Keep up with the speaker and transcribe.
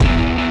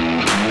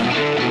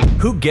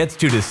Who Gets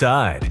to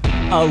Decide?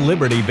 A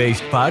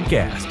liberty-based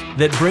podcast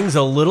that brings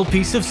a little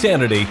piece of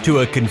sanity to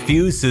a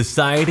confused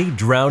society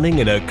drowning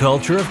in a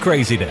culture of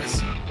craziness.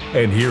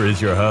 And here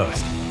is your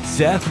host,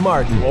 Seth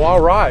Martin. Well,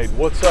 all right.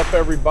 What's up,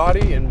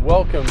 everybody, and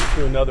welcome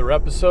to another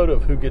episode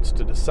of Who Gets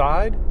to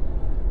Decide.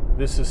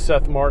 This is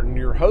Seth Martin,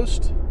 your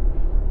host.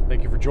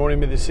 Thank you for joining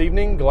me this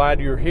evening.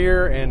 Glad you're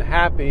here and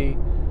happy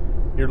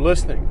you're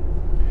listening.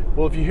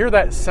 Well, if you hear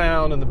that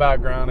sound in the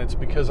background, it's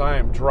because I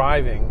am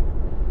driving,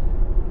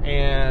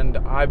 and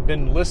I've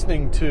been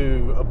listening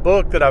to a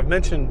book that I've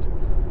mentioned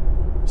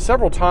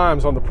several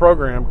times on the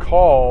program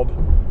called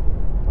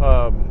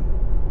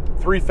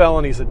 3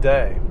 Felonies a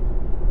Day.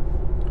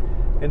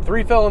 And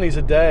 3 Felonies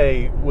a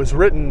Day was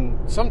written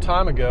some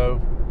time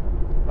ago.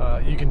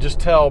 You can just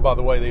tell by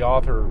the way the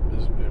author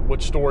is,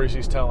 what stories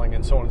he's telling,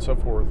 and so on and so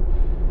forth.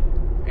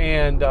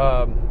 And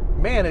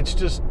man,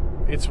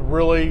 it's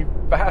really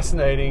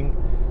fascinating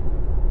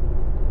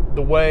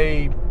the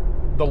way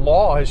the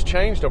law has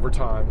changed over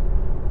time.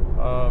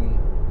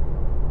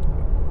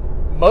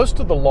 Most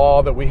of the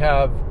law that we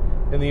have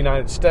in the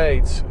United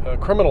States,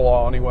 criminal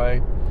law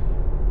anyway,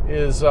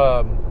 is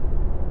a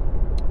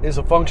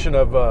function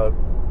of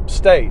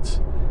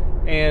states,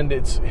 and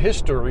its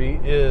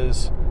history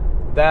is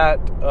that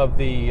of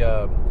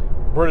the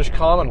British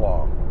common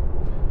law.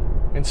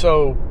 And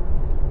so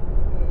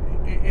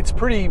it's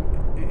pretty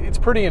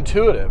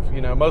intuitive.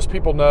 You know, most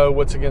people know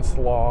what's against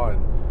the law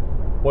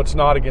and what's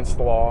not against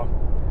the law.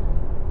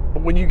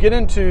 But when you get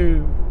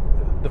into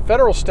the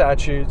federal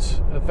statutes,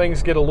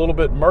 things get a little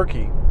bit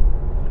murky.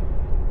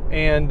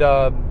 And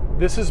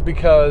this is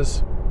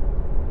because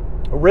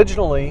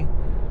originally,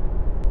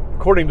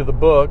 according to the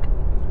book,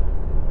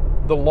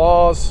 the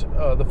laws,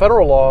 the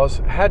federal laws,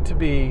 had to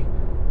be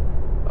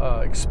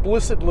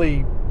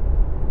explicitly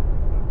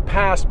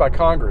passed by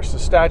Congress. The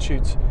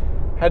statutes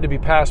had to be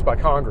passed by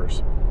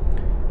Congress.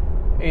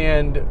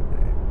 And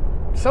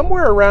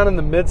somewhere around in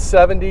the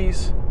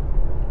mid-70s,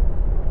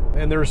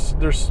 and there's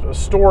a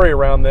story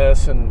around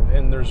this,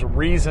 and there's a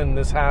reason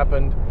this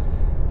happened.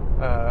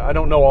 I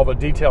don't know all the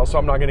details, so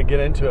I'm not going to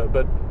get into it.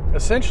 But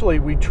essentially,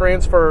 we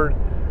transferred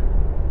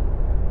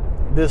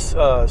this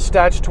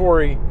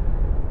statutory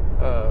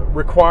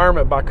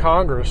requirement by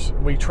Congress.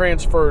 We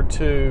transferred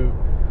to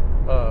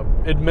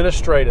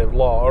administrative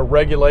law or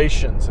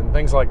regulations and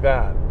things like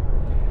that.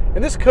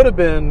 And this could have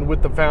been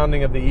with the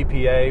founding of the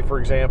EPA, for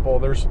example.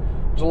 There's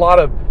a lot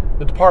of,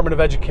 the Department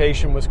of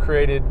Education was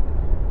created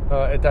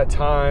at that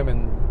time,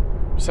 and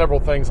several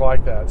things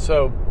like that.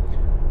 So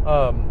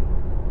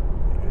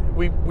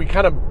we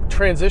kind of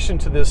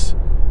transitioned to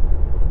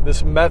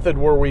this method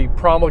where we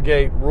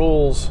promulgate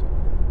rules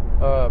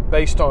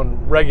based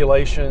on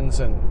regulations,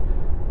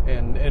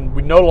 and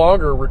we no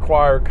longer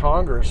require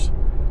Congress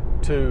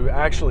to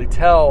actually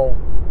tell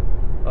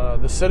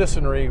the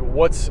citizenry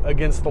what's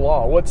against the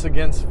law, what's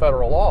against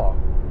federal law.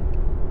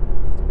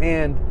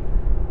 And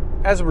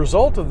as a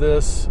result of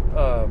this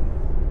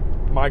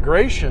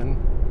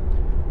migration,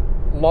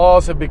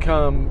 laws have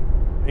become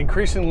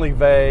increasingly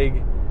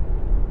vague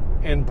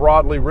and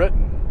broadly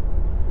written.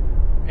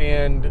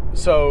 And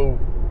so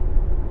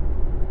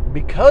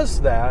because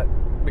of that,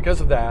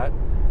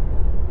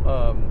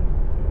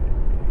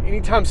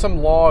 anytime some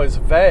law is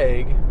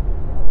vague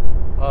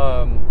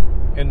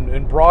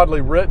and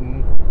broadly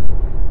written,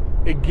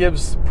 it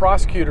gives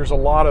prosecutors a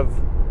lot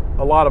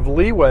of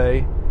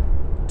leeway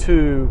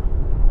to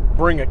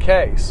bring a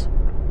case.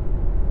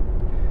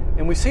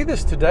 And we see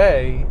this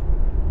today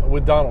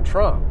with Donald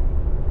Trump.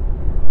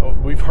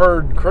 We've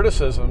heard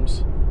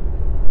criticisms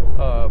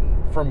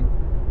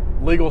from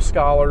legal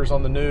scholars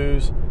on the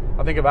news.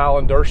 I think of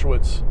Alan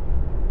Dershowitz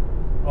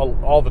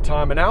all the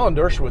time. And Alan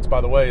Dershowitz, by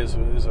the way, is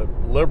a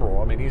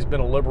liberal. I mean, he's been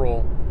a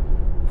liberal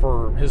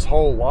for his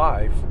whole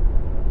life.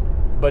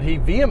 But he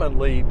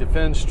vehemently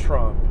defends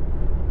Trump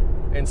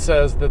and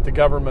says that the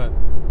government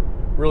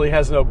really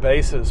has no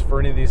basis for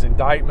any of these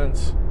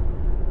indictments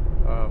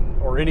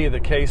or any of the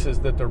cases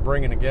that they're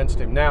bringing against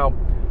him. Now,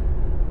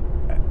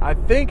 I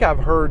think I've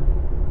heard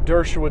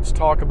Dershowitz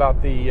talk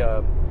about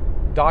the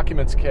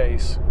documents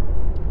case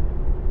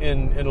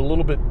in a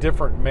little bit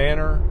different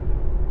manner,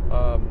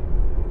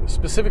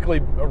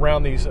 specifically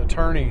around these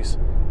attorneys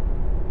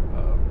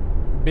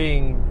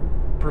being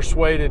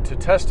persuaded to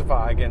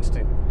testify against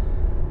him,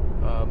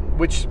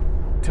 which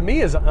to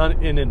me is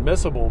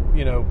inadmissible.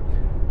 You know,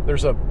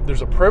 there's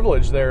a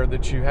privilege there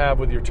that you have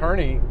with your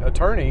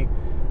attorney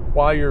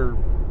while you're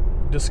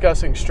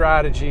discussing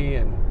strategy,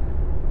 and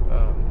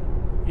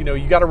you know,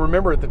 you got to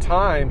remember at the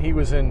time he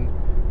was in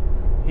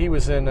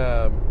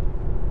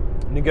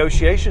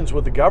negotiations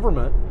with the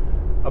government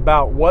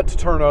about what to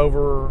turn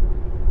over,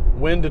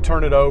 when to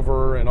turn it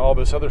over, and all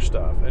this other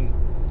stuff. And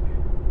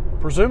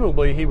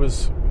presumably he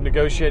was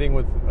negotiating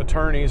with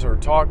attorneys or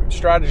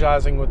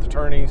strategizing with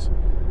attorneys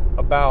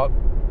about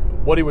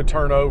what he would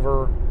turn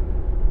over,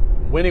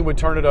 when he would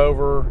turn it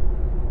over,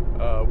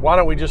 why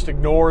don't we just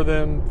ignore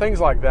them, things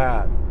like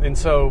that. And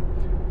so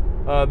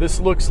this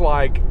looks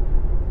like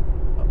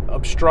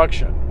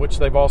obstruction, which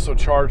they've also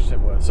charged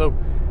him with. So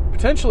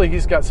potentially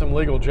he's got some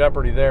legal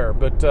jeopardy there.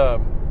 But the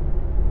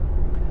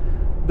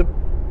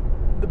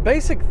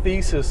basic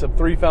thesis of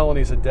 3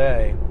 felonies a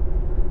day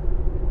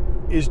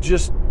is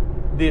just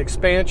the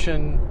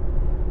expansion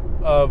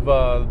of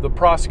the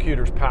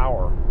prosecutor's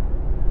power.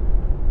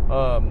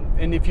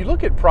 And if you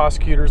look at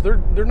prosecutors,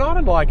 they're not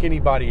unlike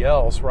anybody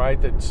else,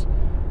 right? That's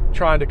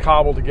trying to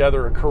cobble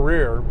together a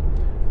career.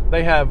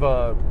 They have,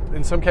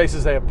 in some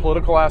cases, they have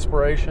political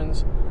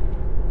aspirations.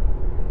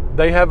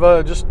 They have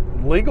just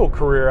legal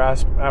career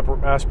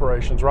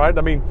aspirations, right?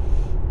 I mean,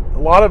 a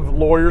lot of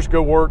lawyers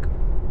go work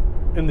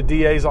in the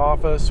DA's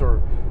office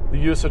or the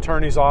U.S.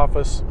 Attorney's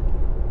office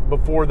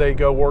before they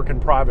go work in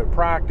private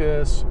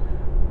practice,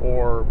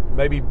 or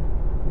maybe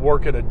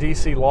work at a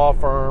DC law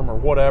firm or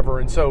whatever.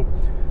 And so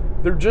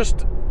they're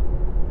just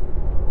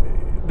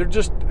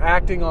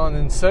acting on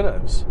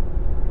incentives.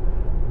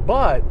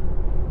 But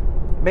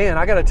man,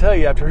 I got to tell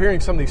you, after hearing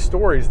some of these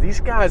stories, these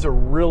guys are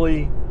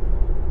really,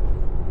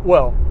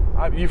 well,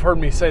 you've heard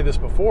me say this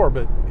before,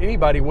 but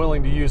anybody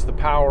willing to use the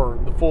power,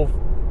 the full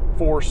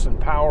force and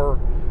power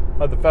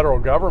of the federal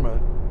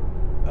government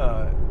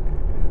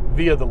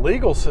via the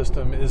legal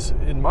system is,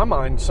 in my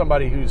mind,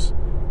 somebody who's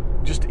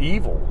just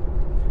evil.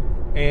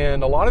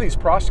 And a lot of these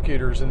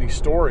prosecutors in these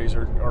stories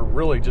are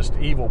really just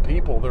evil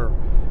people.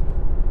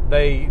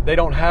 They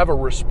don't have a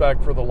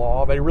respect for the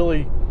law. They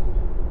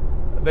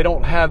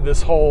don't have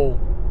this whole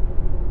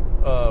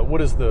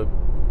what is the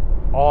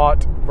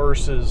ought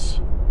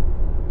versus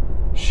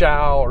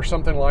shall or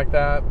something like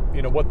that.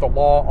 You know, what the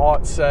law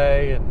ought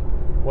say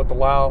and what the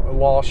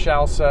law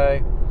shall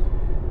say.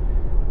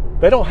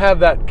 They don't have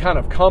that kind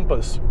of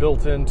compass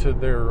built into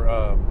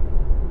their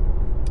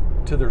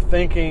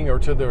thinking or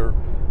to their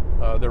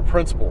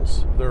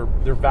principles,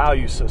 their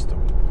value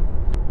system.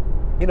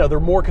 You know, they're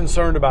more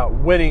concerned about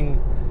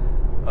winning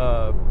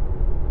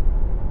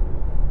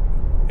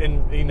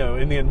in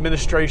the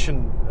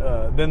administration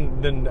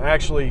than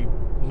actually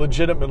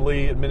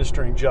legitimately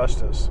administering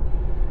justice.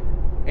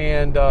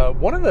 And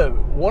one of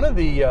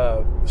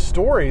the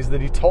stories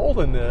that he told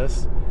in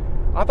this,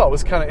 I thought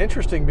was kind of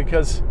interesting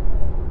because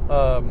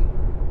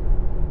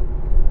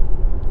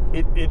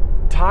it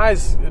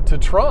ties to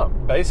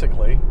Trump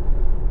basically,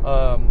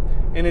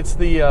 and it's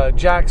the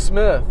Jack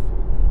Smith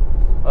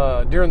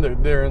during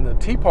the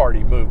Tea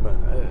Party movement.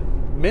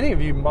 Many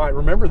of you might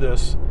remember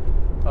this.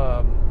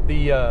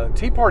 The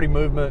Tea Party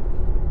movement,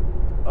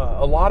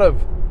 a lot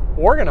of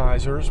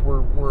organizers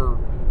were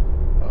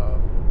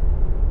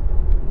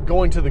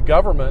going to the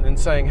government and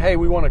saying, hey,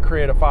 we want to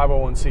create a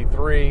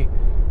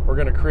 501c3, we're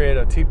going to create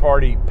a Tea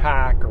Party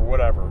PAC or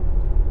whatever.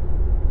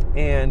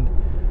 And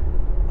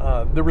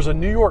there was a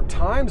New York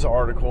Times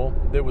article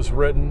that was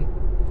written,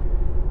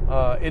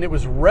 and it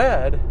was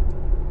read.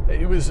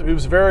 It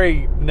was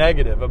very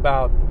negative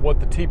about what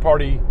the Tea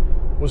Party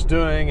was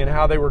doing and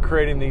how they were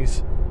creating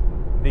these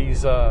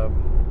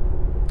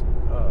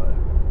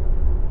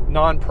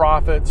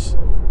nonprofits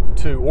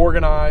to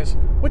organize,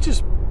 which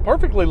is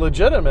perfectly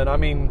legitimate. I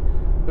mean,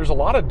 there's a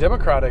lot of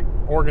Democratic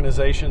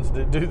organizations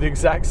that do the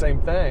exact same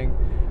thing.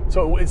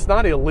 So it's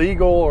not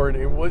illegal or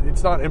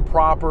it's not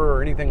improper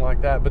or anything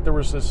like that. But there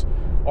was this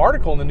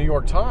article in the New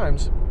York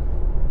Times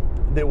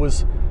that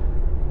was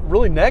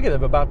really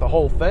negative about the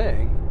whole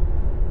thing.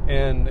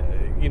 And,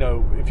 you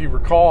know, if you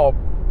recall,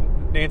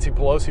 Nancy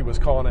Pelosi was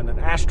calling it an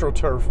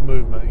AstroTurf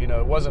movement. You know,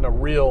 it wasn't a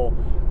real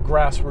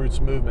grassroots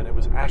movement. It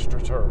was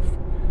AstroTurf.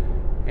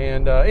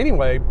 And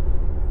anyway,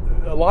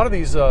 a lot of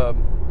these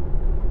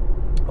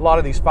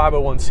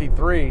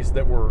 501c3s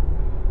that were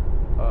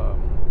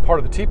part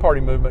of the Tea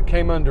Party movement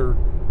came under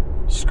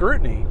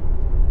scrutiny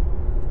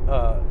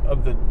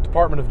of the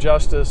Department of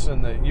Justice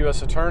and the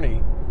U.S.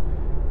 Attorney.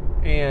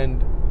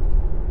 And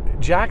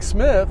Jack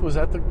Smith was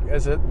at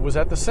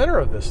the center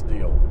of this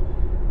deal.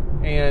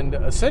 And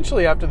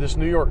essentially, after this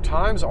New York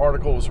Times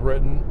article was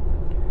written,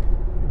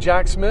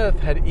 Jack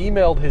Smith had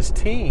emailed his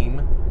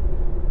team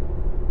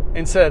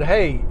and said,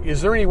 hey,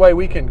 is there any way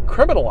we can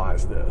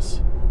criminalize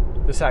this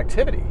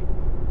activity?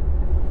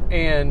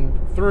 And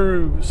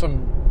through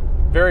some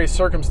various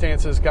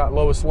circumstances, got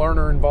Lois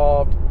Lerner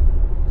involved.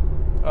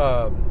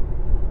 I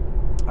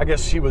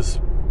guess she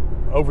was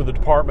over the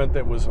department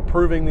that was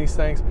approving these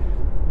things.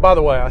 By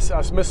the way, I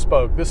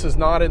misspoke. This is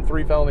not in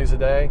 3 felonies a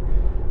day,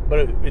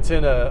 but it's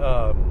in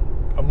a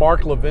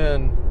Mark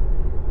Levin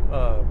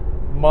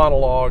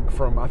monologue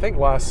from, I think,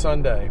 last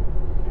Sunday.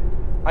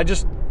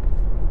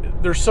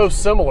 They're so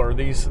similar,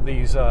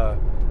 the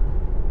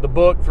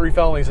book 3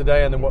 felonies a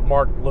day and then what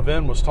Mark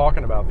Levin was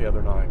talking about the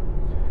other night.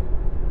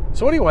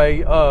 So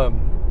anyway,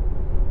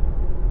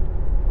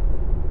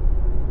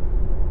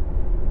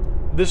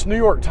 this New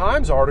York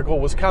Times article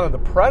was kind of the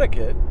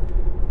predicate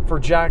for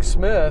Jack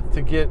Smith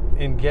to get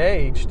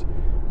engaged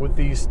with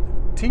these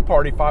Tea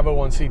Party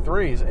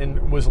 501c3s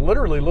and was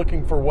literally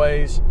looking for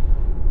ways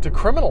to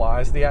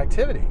criminalize the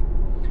activity.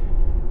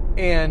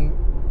 And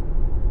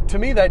to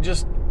me,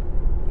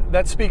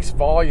 that speaks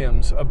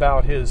volumes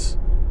about his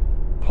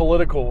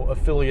political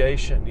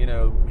affiliation. You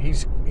know,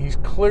 he's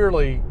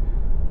clearly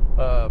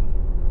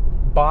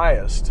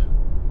biased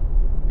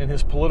and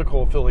his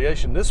political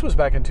affiliation. This was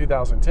back in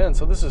 2010,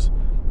 so this is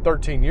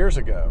 13 years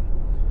ago.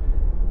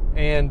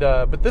 And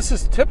but this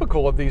is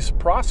typical of these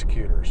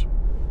prosecutors.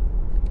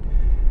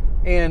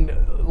 And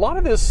a lot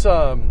of this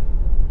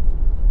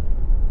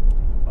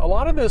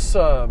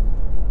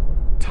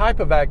type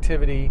of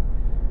activity,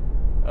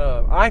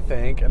 I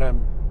think,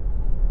 and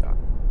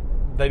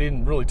they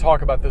didn't really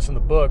talk about this in the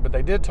book, but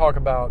they did talk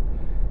about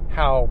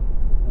how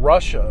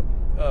Russia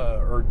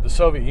or the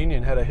Soviet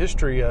Union had a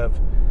history of,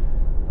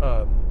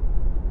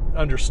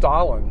 under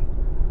Stalin,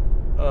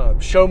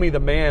 show me the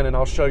man and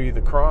I'll show you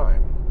the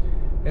crime.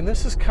 And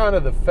this is kind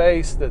of the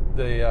face that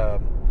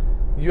the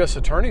U.S.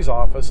 Attorney's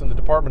Office and the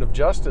Department of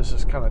Justice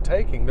is kind of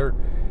taking.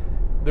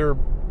 They're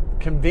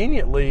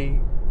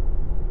conveniently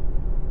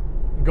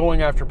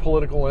going after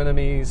political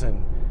enemies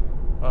and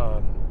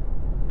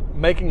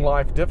making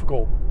life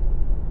difficult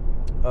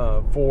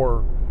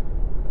for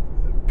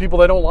people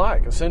they don't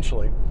like,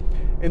 essentially.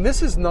 And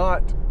this is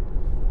not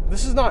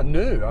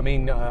new. I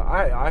mean,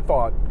 I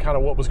thought kind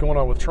of what was going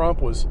on with Trump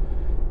was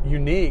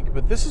unique,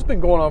 but this has been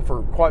going on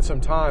for quite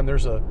some time. There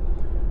was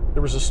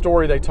a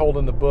story they told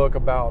in the book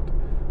about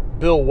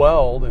Bill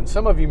Weld, and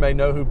some of you may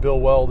know who Bill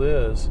Weld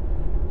is.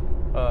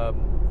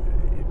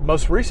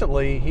 Most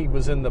recently, he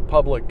was in the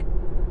public,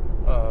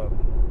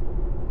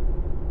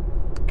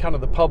 kind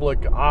of the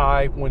public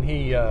eye when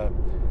he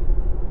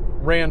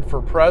ran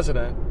for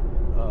president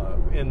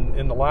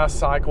in the last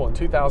cycle in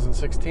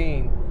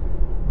 2016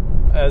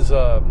 as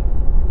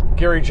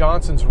Gary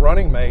Johnson's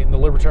running mate in the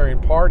Libertarian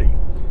Party.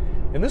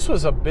 And this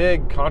was a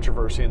big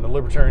controversy in the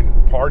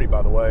Libertarian Party,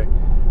 by the way.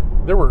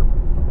 There were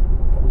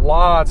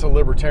lots of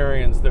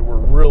libertarians that were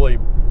really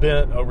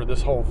bent over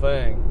this whole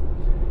thing.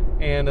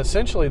 And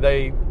essentially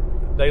they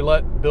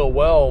let Bill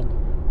Weld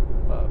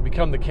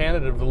become the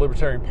candidate of the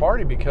Libertarian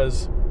Party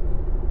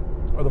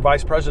or the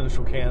vice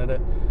presidential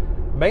candidate,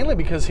 mainly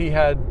because he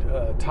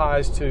had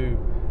ties to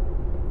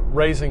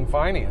raising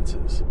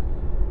finances.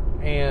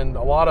 And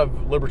a lot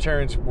of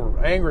libertarians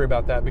were angry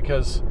about that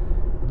because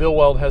Bill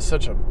Weld has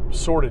such a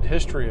sordid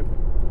history of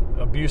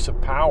abuse of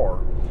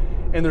power.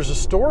 And there's a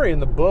story in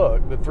the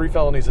book, the 3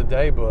 Felonies a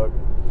Day book,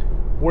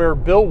 where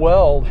Bill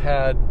Weld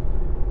had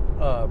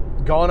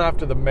gone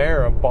after the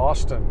mayor of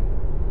Boston.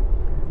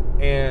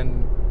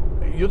 And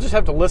you'll just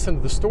have to listen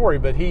to the story,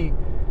 but he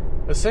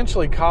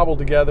essentially cobbled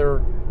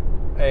together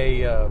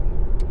a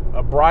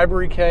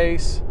bribery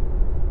case,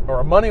 or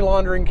a money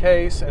laundering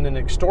case, and an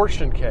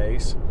extortion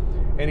case.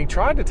 And he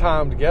tried to tie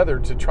them together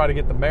to try to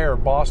get the mayor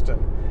of Boston.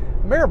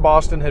 The mayor of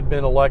Boston had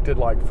been elected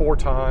like 4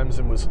 times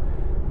and was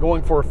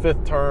going for a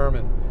 5th term,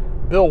 and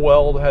Bill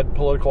Weld had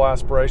political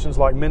aspirations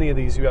like many of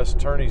these U.S.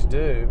 attorneys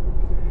do.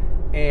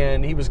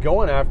 And he was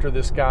going after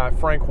this guy,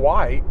 Frank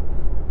White.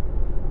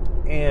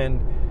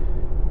 And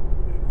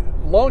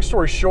long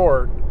story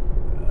short,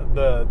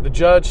 the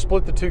judge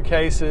split the 2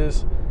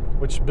 cases,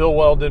 which Bill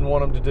Weld didn't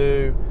want him to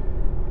do.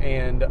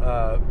 And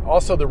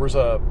also there was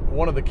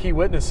one of the key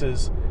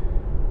witnesses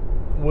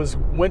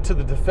went to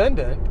the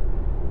defendant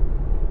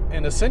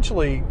and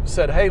essentially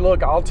said, hey,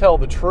 look, I'll tell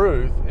the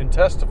truth and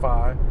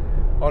testify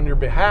on your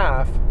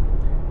behalf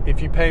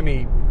if you pay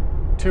me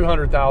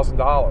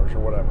 $200,000 or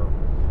whatever.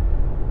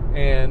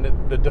 And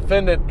the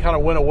defendant kind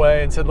of went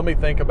away and said, let me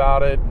think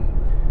about it.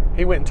 And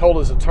he went and told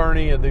his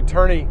attorney, and the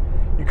attorney,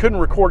 you couldn't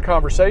record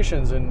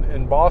conversations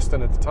in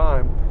Boston at the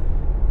time.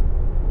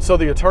 So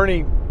the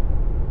attorney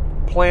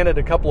planted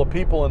a couple of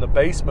people in the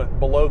basement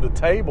below the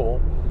table,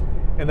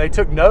 and they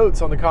took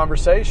notes on the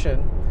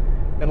conversation.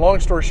 And long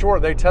story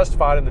short, they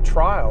testified in the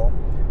trial,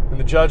 and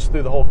the judge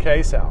threw the whole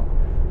case out.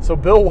 So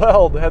Bill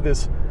Weld had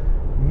this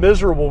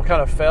miserable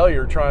kind of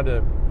failure trying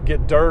to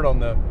get dirt on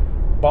the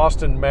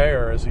Boston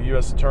mayor as a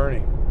U.S.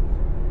 attorney.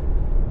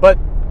 But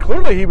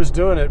clearly he was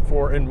doing it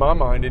for, in my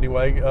mind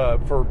anyway,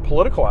 for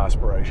political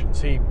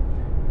aspirations. He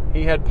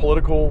had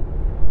political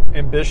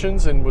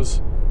ambitions and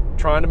was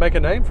trying to make a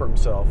name for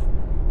himself.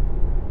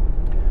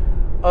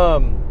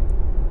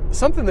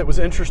 Something that was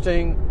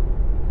interesting,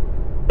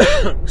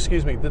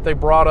 excuse me, that they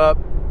brought up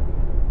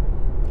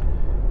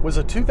was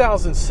a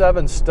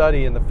 2007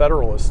 study in the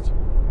Federalist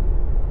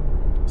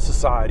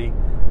Society,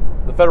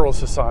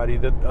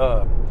 that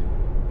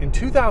in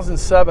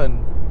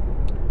 2007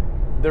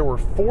 there were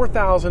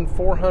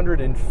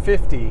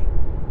 4,450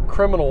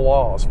 criminal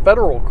laws,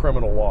 federal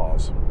criminal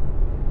laws,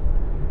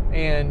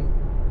 and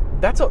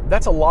that's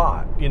a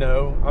lot, you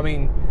know. I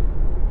mean,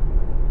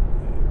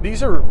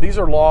 these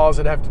are laws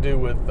that have to do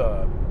with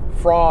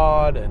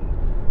fraud and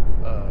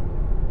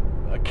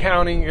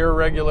accounting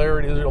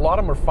irregularities. A lot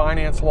of them are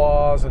finance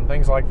laws and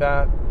things like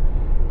that.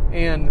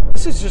 And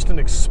this is just an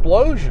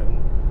explosion.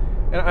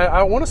 And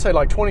I want to say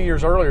like 20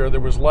 years earlier, there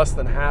was less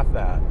than half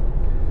that.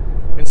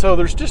 And so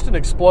there's just an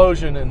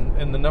explosion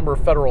in the number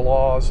of federal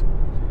laws.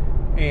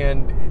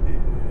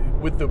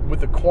 And with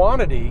the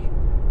quantity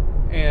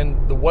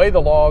and the way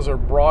the laws are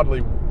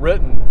broadly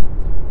written,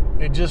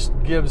 it just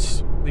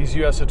gives these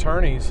U.S.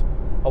 attorneys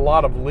a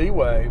lot of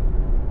leeway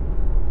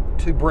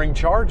to bring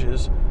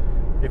charges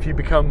if you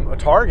become a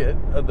target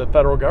of the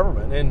federal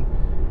government.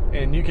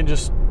 And you can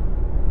just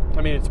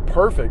I mean, it's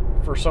perfect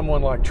for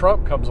someone like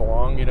Trump comes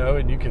along,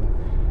 and you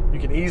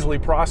can easily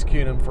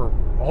prosecute him for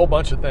a whole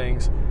bunch of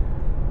things,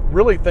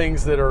 really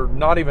things that are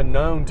not even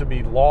known to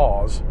be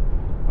laws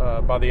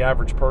by the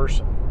average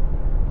person.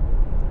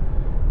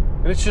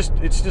 And it's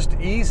just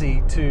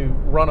easy to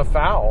run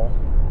afoul,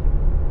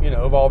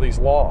 of all these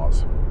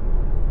laws.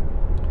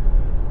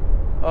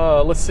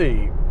 Let's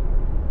see.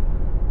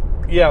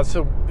 Yeah,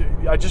 so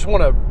I just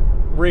want to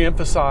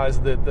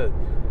reemphasize that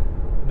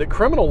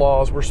criminal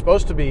laws were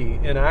supposed to be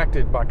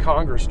enacted by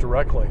Congress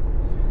directly.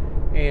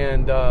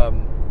 And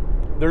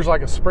there's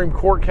like a Supreme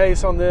Court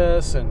case on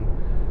this and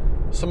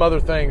some other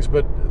things,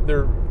 but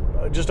they're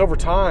just over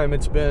time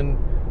it's been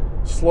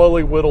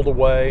slowly whittled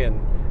away,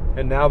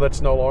 and now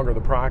that's no longer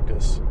the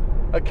practice.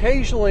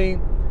 Occasionally,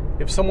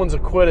 if someone's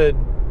acquitted,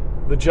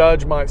 the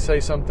judge might say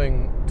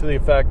something to the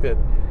effect that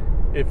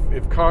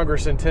if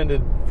Congress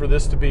intended for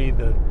this to be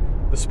the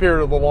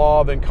spirit of the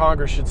law, then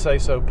Congress should say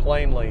so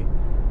plainly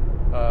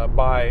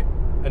by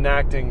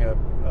enacting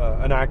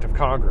an act of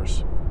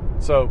Congress.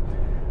 So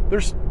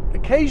there's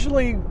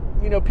occasionally,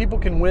 people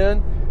can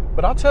win,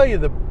 but I'll tell you,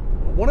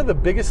 one of the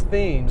biggest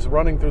themes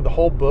running through the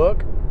whole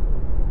book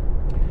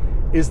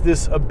is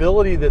this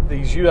ability that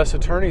these U.S.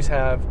 attorneys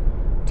have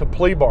to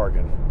plea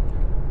bargain.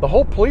 The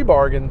whole plea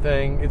bargain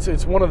thing,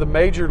 it's one of the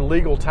major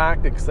legal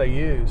tactics they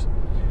use.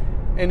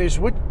 And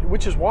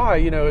which is why,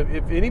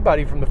 if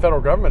anybody from the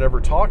federal government ever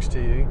talks to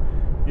you,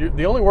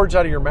 the only words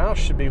out of your mouth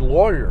should be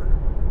lawyer.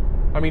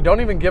 I mean,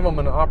 don't even give them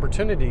an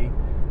opportunity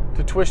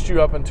to twist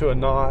you up into a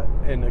knot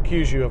and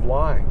accuse you of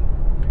lying,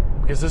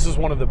 because this is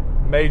one of the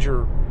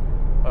major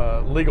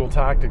legal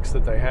tactics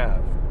that they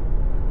have.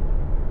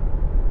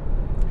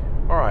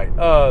 All right,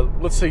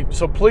 let's see.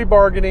 So plea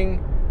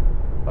bargaining,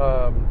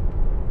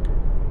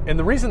 and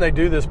the reason they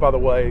do this, by the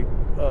way,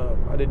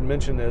 I didn't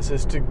mention this,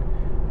 is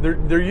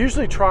they're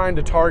usually trying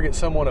to target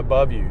someone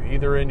above you,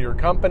 either in your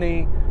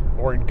company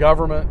or in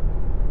government.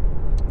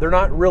 They're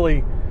not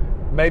really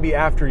maybe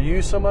after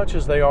you so much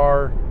as they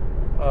are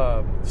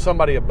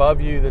somebody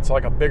above you that's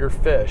like a bigger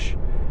fish.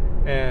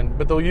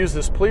 But they'll use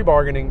this plea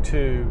bargaining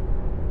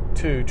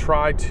to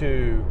try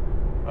to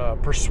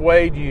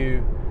persuade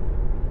you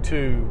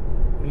to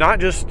not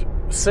just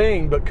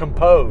sing but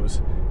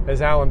compose,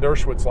 as Alan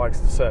Dershowitz likes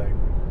to say.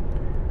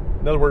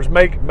 In other words,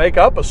 make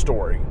up a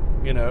story,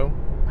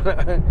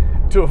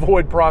 to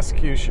avoid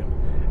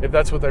prosecution, if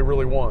that's what they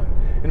really want.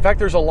 In fact,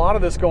 there's a lot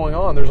of this going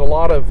on. There's a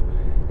lot of,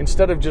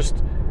 instead of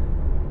just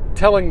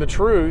telling the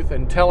truth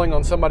and telling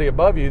on somebody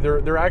above you,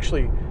 they're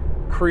actually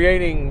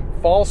creating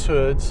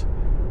falsehoods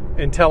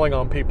and telling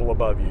on people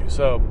above you.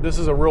 So this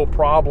is a real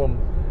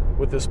problem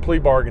with this plea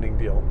bargaining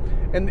deal.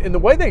 And the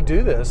way they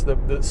do this,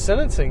 the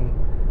sentencing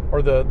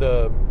or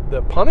the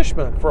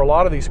punishment for a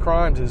lot of these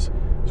crimes is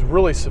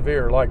really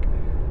severe. Like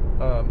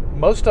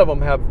most of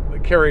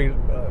them carry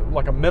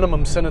like a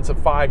minimum sentence of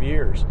 5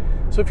 years.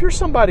 So if you're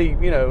somebody,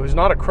 who's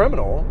not a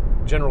criminal,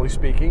 generally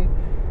speaking,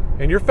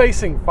 and you're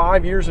facing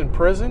 5 years in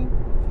prison,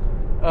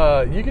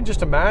 you can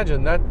just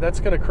imagine that's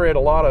going to create a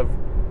lot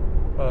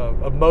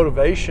of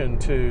motivation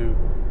to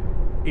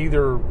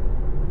either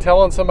tell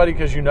on somebody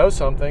because you know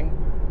something,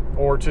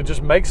 or to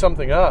just make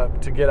something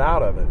up to get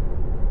out of it.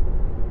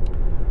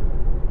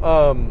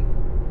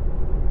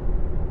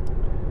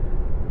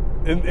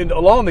 And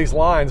along these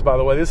lines, by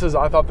the way, I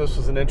thought this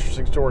was an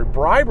interesting story.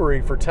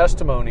 Bribery for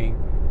testimony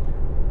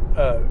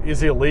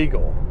is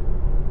illegal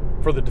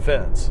for the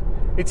defense.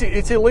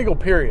 It's illegal,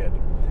 period.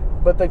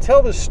 But they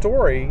tell this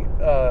story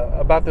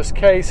about this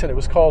case, and it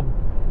was called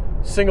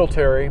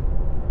Singletary.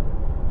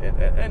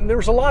 And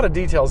there's a lot of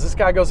details. This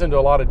guy goes into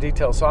a lot of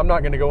details, so I'm not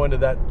going to go into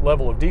that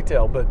level of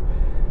detail. But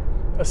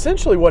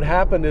essentially what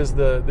happened is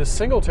this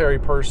Singletary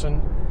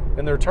person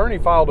and their attorney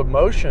filed a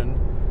motion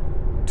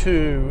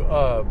to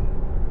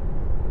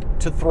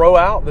throw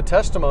out the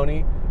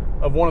testimony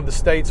of one of the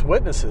state's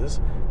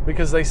witnesses,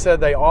 because they said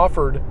they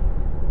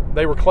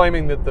were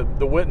claiming that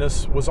the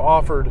witness was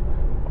offered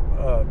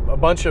a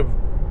bunch of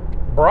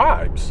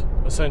bribes,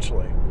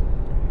 essentially.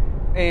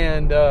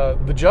 And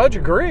the judge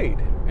agreed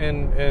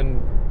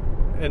and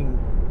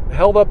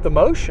held up the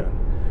motion.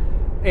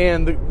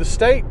 And the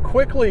state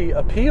quickly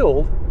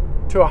appealed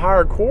to a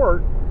higher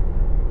court.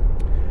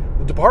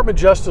 The Department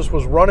of Justice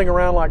was running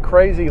around like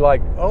crazy,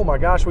 like, oh my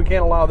gosh, we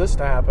can't allow this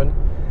to happen.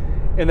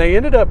 And they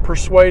ended up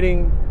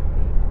persuading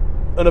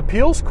an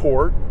appeals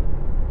court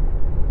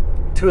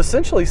to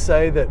essentially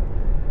say that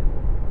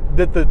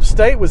the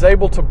state was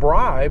able to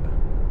bribe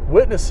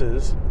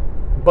witnesses,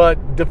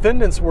 but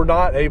defendants were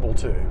not able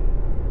to.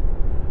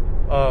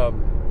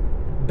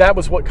 That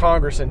was what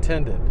Congress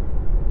intended.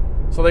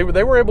 So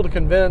they were able to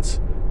convince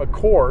a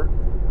court,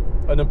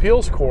 an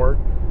appeals court,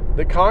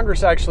 that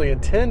Congress actually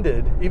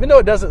intended, even though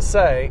it doesn't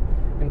say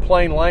in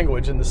plain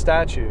language in the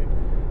statute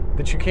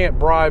that you can't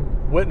bribe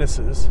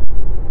witnesses,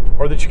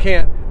 or that you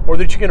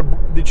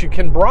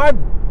can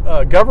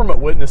bribe government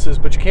witnesses,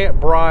 but you can't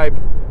bribe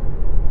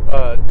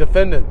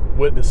defendant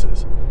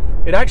witnesses.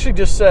 It actually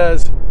just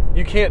says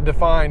you can't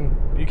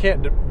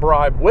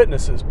bribe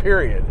witnesses,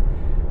 period.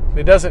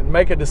 It doesn't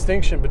make a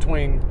distinction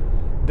between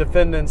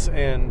defendants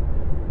and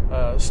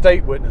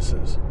state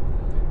witnesses.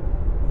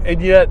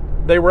 And yet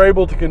they were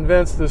able to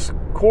convince this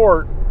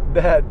court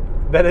that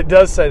it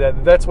does say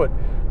that. That's what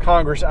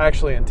Congress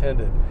actually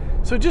intended.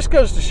 So it just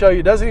goes to show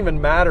you it doesn't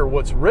even matter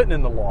what's written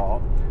in the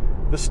law.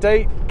 The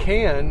state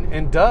can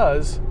and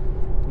does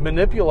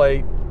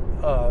manipulate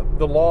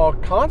the law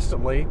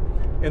constantly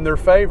in their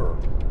favor.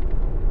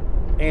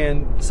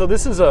 And so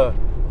this is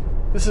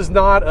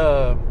not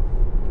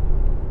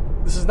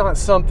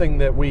something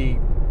that we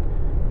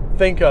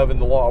think of in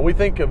the law. We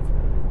think of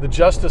the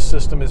justice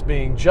system as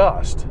being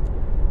just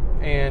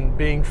and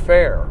being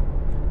fair.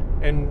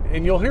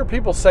 And you'll hear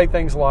people say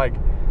things like,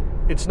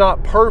 it's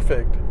not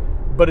perfect,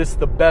 but it's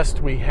the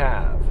best we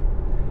have.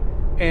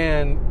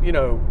 And,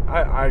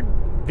 I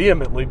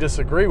vehemently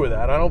disagree with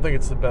that. I don't think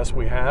it's the best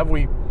we have.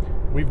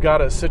 We've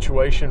got a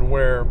situation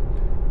where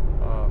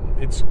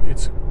it's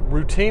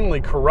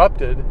routinely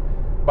corrupted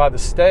by the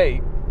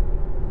state,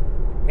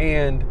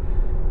 and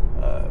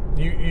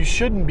you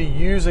shouldn't be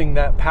using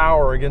that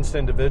power against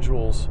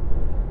individuals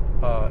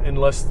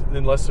unless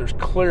there's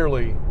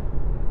clearly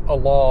a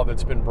law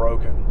that's been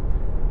broken.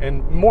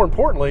 And more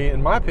importantly,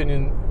 in my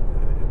opinion,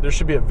 there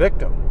should be a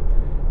victim.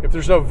 If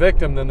there's no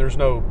victim, then there's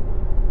no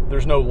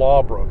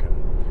law broken.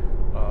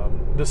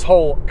 This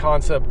whole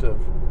concept of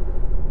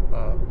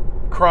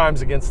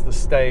crimes against the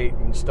state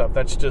and stuff,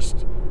 that's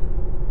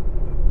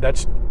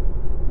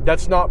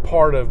not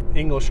part of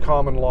English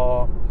common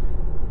law,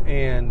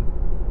 and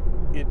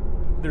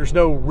there's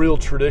no real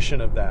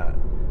tradition of that.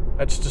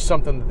 That's just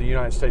something that the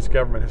United States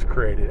government has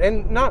created,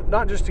 and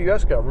not just the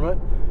U.S.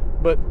 government,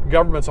 but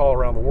governments all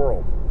around the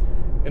world.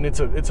 And it's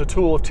a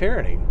tool of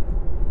tyranny.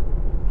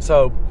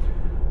 So,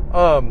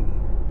 I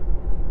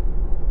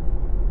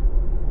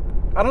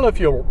don't know if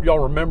y'all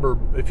remember,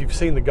 if you've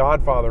seen The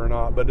Godfather or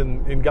not, but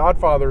in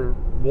Godfather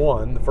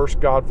 1, the first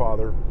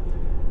Godfather,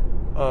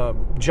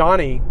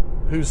 Johnny,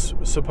 who's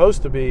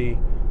supposed to be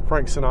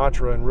Frank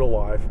Sinatra in real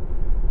life,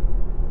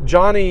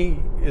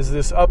 Johnny is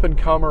this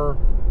up-and-comer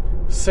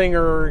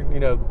singer.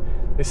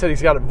 They said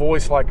he's got a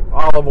voice like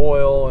olive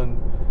oil and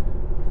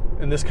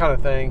this kind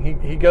of thing.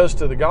 He goes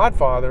to The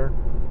Godfather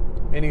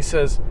and he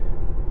says,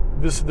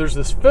 there's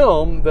this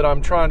film that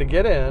I'm trying to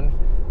get in,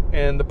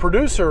 and the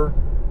producer,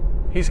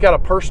 he's got a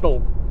personal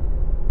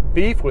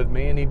beef with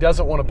me, and he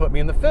doesn't want to put me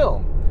in the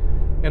film.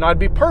 And I'd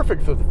be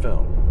perfect for the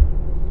film.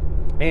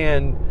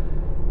 And,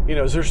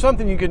 is there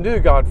something you can do,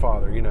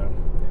 Godfather,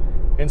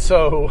 And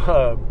so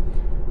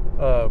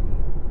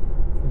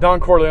Don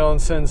Corleone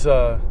sends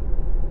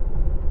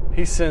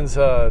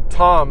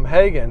Tom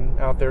Hagen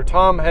out there.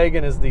 Tom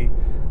Hagen is the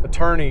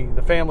attorney,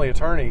 the family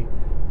attorney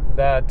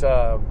that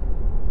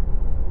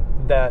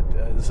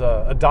is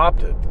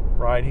adopted,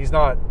 right? He's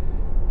not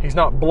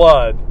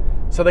blood.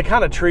 So they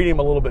kind of treat him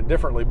a little bit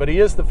differently, but he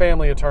is the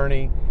family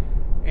attorney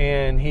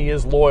and he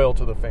is loyal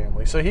to the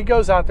family. So he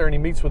goes out there and he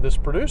meets with this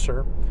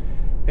producer,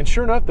 and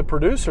sure enough, the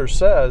producer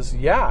says,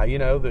 yeah,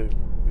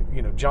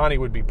 Johnny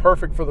would be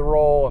perfect for the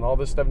role and all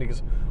this stuff. And he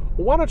goes,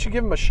 well, why don't you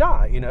give him a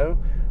shot?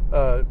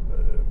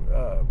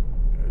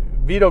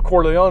 Vito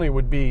Corleone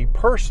would be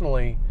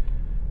personally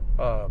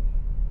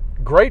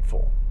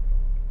grateful.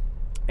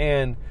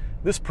 And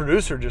this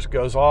producer just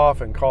goes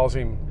off and calls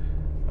him,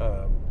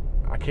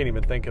 I can't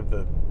even think of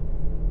the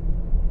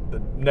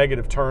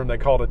negative term they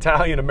called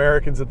Italian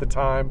Americans at the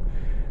time,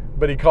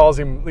 but he calls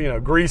him,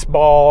 grease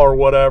ball or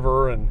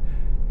whatever, and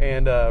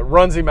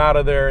runs him out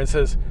of there and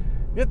says,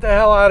 get the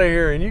hell out of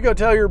here, and you go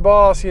tell your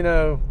boss,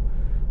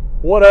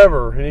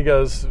 whatever. And he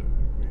goes,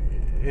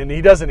 and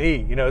he doesn't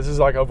eat, this is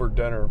like over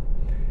dinner.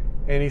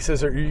 And he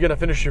says, are you going to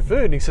finish your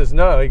food? And he says,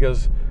 no. He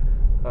goes,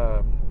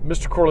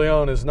 Mr.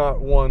 Corleone is not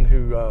one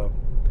who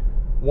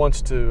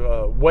wants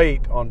to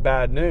wait on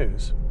bad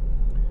news.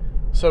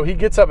 So he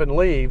gets up and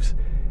leaves.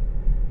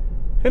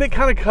 And it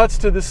kind of cuts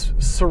to this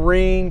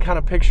serene kind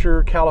of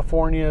picture,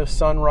 California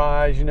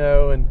sunrise,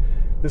 and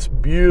this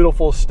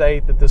beautiful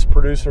state that this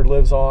producer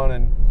lives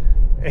on.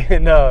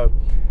 And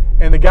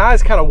the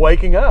guy's kind of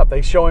waking up.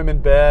 They show him in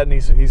bed, and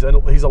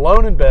he's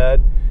alone in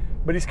bed,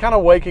 but he's kind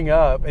of waking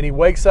up, and he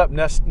wakes up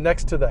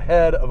next to the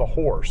head of a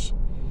horse.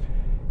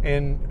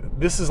 And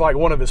this is like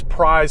one of his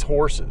prize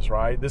horses,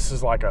 right? This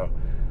is like a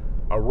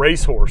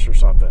racehorse or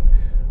something.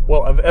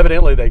 Well,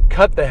 evidently they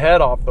cut the head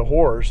off the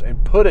horse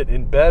and put it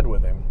in bed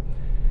with him.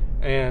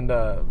 And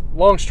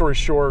long story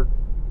short,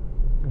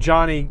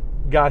 Johnny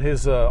got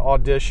his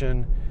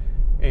audition,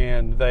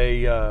 and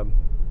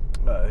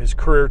his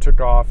career took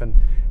off. And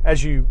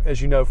as you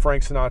know,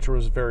 Frank Sinatra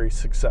was very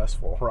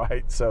successful,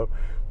 right? So,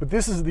 but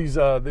this is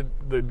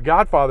the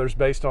Godfather's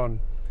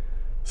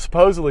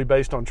supposedly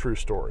based on true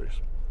stories.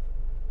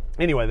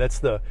 Anyway,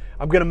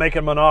 I'm going to make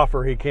him an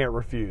offer he can't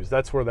refuse.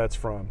 That's where that's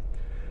from.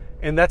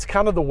 And that's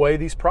kind of the way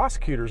these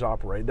prosecutors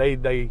operate.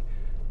 They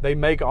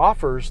make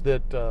offers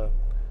that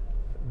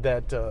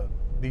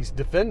these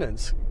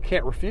defendants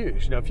can't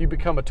refuse. If you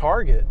become a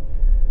target,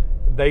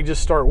 they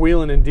just start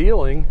wheeling and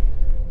dealing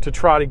to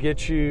try to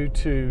get you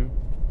to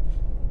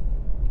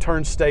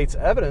turn state's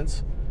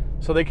evidence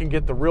so they can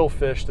get the real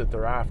fish that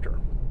they're after.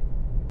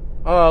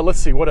 Let's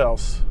see, what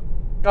else?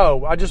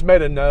 Oh, I just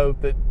made a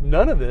note that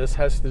none of this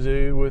has to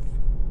do with,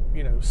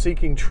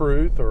 seeking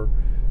truth or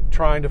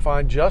trying to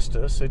find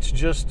justice. It's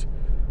just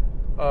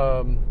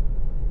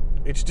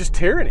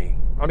tyranny.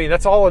 I mean,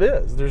 that's all it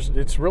is.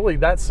 It's really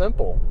that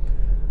simple.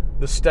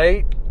 The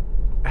state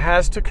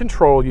has to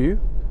control you.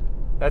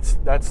 That's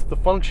the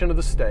function of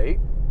the state.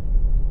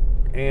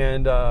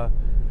 And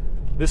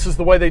this is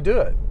the way they do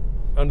it,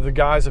 under the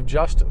guise of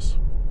justice.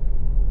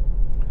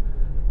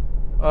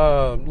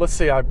 Let's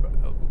see, I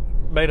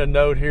made a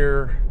note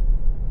here.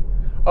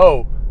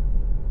 Oh,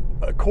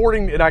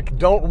 and I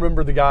don't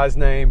remember the guy's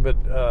name, but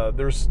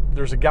there's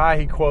a guy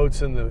he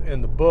quotes in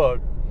the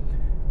book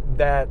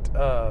that,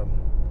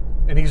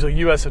 and he's a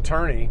U.S.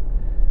 attorney,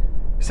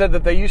 said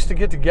that they used to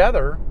get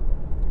together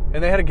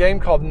and they had a game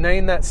called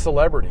Name That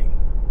Celebrity.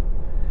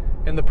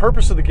 And the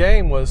purpose of the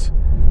game was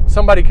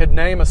somebody could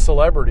name a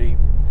celebrity,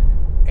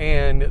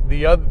 and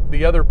the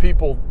other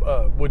people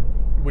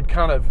would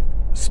kind of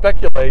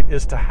speculate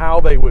as to how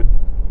they would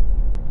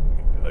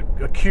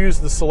accuse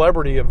the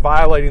celebrity of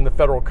violating the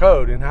federal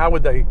code, and how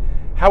would they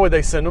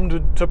send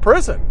them to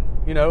prison?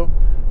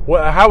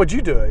 How would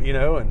you do it?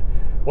 And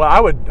well,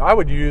 I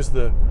would use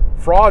the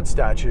fraud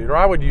statute, or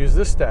I would use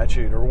this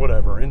statute, or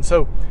whatever. And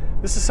so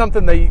this is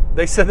something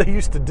they said they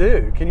used to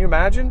do. Can you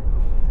imagine?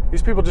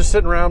 These people just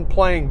sitting around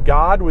playing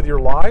God with your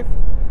life.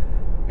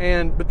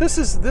 But this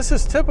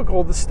is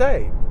typical of the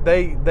state.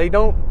 They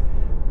don't.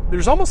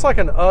 There's almost like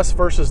an us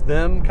versus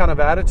them kind of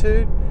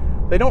attitude.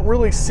 They don't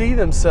really see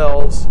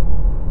themselves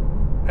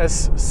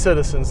as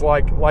citizens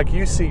like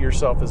you see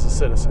yourself as a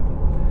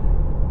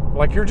citizen.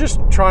 Like you're just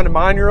trying to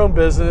mind your own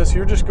business.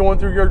 You're just going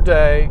through your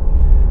day.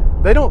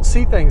 They don't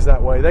see things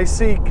that way. They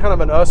see kind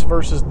of an us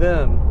versus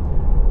them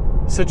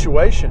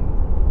situation.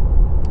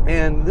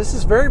 And this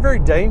is very, very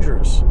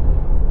dangerous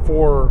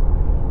for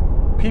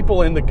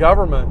people in the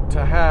government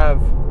to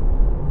have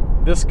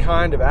this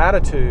kind of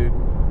attitude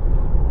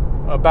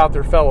about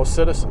their fellow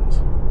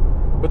citizens.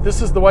 But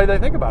this is the way they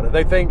think about it.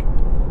 They think,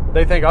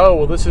 oh,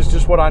 well, this is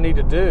just what I need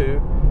to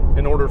do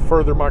in order to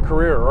further my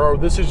career, or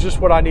this is just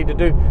what I need to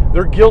do.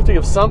 They're guilty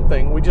of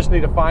something. We just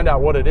need to find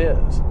out what it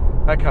is.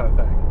 That kind of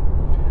thing.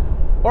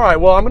 All right,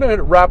 well, I'm going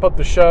to wrap up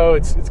the show.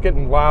 It's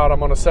getting loud.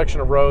 I'm on a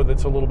section of road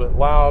that's a little bit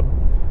loud.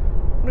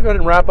 I'm going to go ahead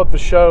and wrap up the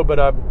show,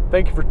 but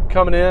thank you for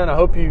coming in. I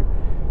hope you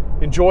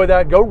enjoy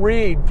that. Go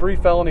read 3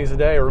 Felonies a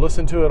day, or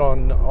listen to it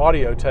on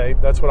audio tape.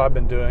 That's what I've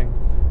been doing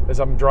as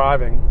I'm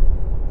driving.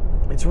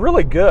 It's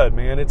really good,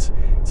 man. It's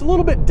a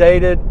little bit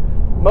dated.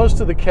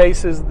 Most of the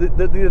cases,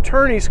 the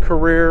attorney's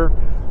career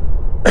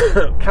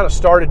kind of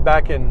started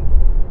back in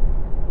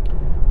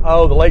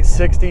the late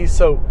 60s.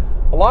 So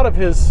a lot of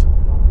his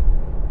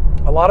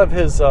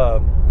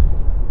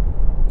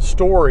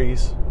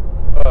stories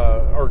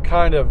are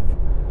kind of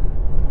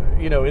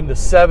in the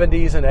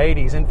 70s and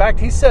 80s. In fact,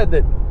 he said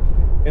that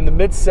in the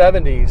mid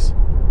 70s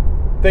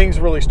things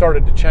really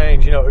started to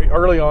change.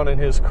 Early on in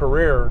his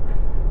career,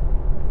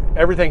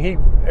 everything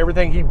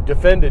he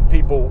defended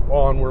people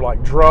on were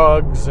like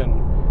drugs and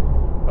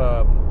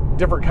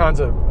different kinds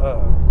of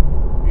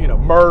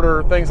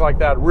murder, things like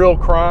that, real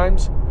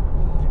crimes.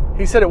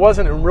 He said it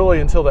wasn't really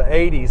until the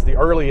 80s, the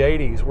early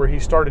 80s, where he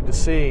started to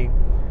see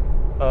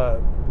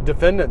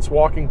defendants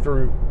walking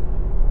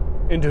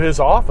into his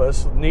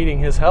office needing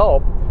his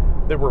help.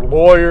 There were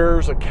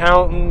lawyers,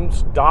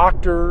 accountants,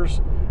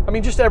 doctors. I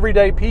mean, just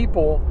everyday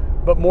people,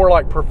 but more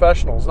like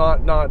professionals, not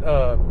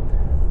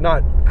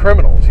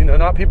criminals.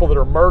 Not people that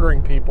are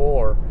murdering people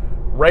or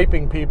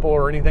raping people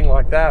or anything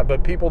like that,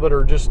 but people that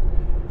are just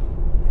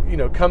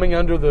coming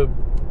under the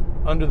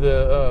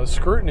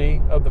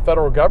scrutiny of the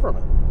federal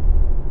government.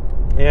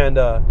 And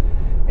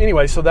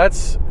anyway, so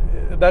that's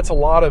a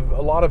lot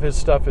of his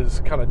stuff is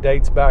kind of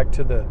dates back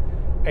to the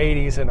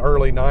 80s and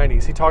early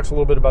 90s. He talks a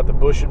little bit about the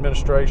Bush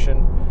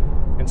administration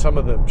and some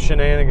of the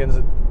shenanigans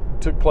that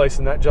took place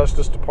in that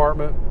Justice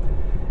Department.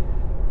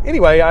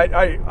 Anyway,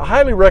 I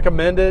highly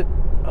recommend it.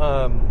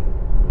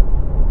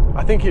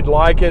 I think you'd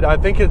like it. I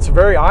think it's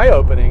very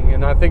eye-opening,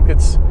 and I think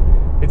it's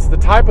the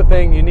type of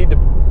thing you need to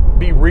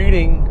be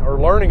reading or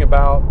learning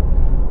about,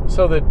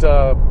 so that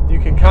you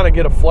can kind of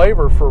get a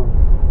flavor for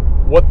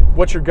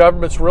what your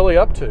government's really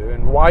up to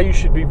and why you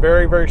should be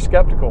very, very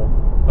skeptical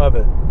of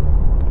it.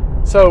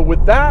 So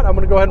with that, I'm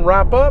going to go ahead and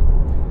wrap up.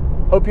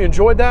 Hope you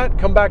enjoyed that.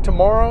 Come back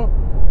tomorrow.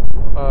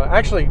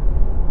 Actually,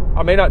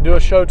 I may not do a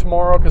show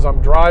tomorrow because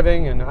I'm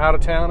driving and out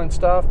of town and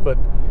stuff, but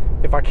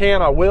if I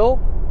can, I will.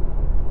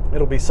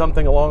 It'll be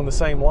something along the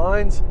same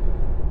lines.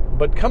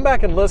 But come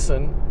back and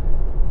listen.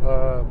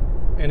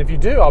 And if you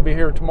do, I'll be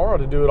here tomorrow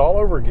to do it all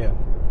over again.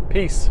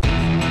 Peace.